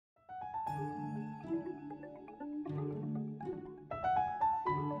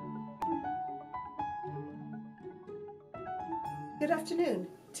Good afternoon.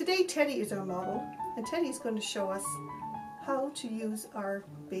 Today Teddy is our model, and Teddy is going to show us how to use our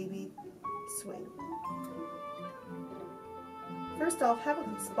baby swing. First off, have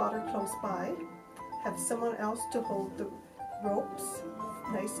a spotter close by. Have someone else to hold the ropes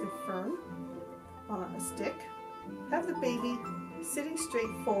nice and firm on a stick. Have the baby sitting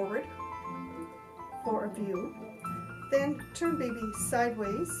straight forward for a view. Then turn baby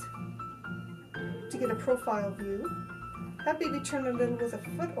sideways to get a profile view. Have baby turn a little with a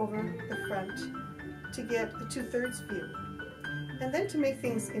foot over the front to get a 2/3 view. And then to make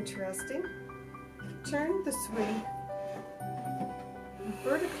things interesting, turn the swing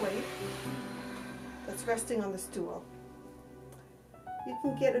vertically that's resting on the stool. You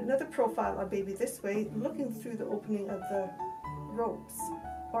can get another profile of baby this way, looking through the opening of the ropes,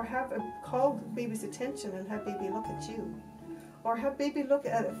 or call baby's attention and have baby look at you, or have baby look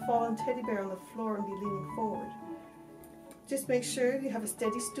at a fallen teddy bear on the floor and be leaning forward. Just make sure you have a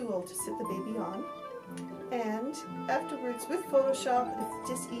steady stool to sit the baby on, and afterwards with Photoshop it's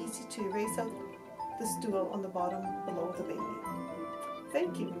just easy to erase out the stool on the bottom below the baby.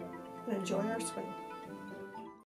 Thank you, and enjoy our swing.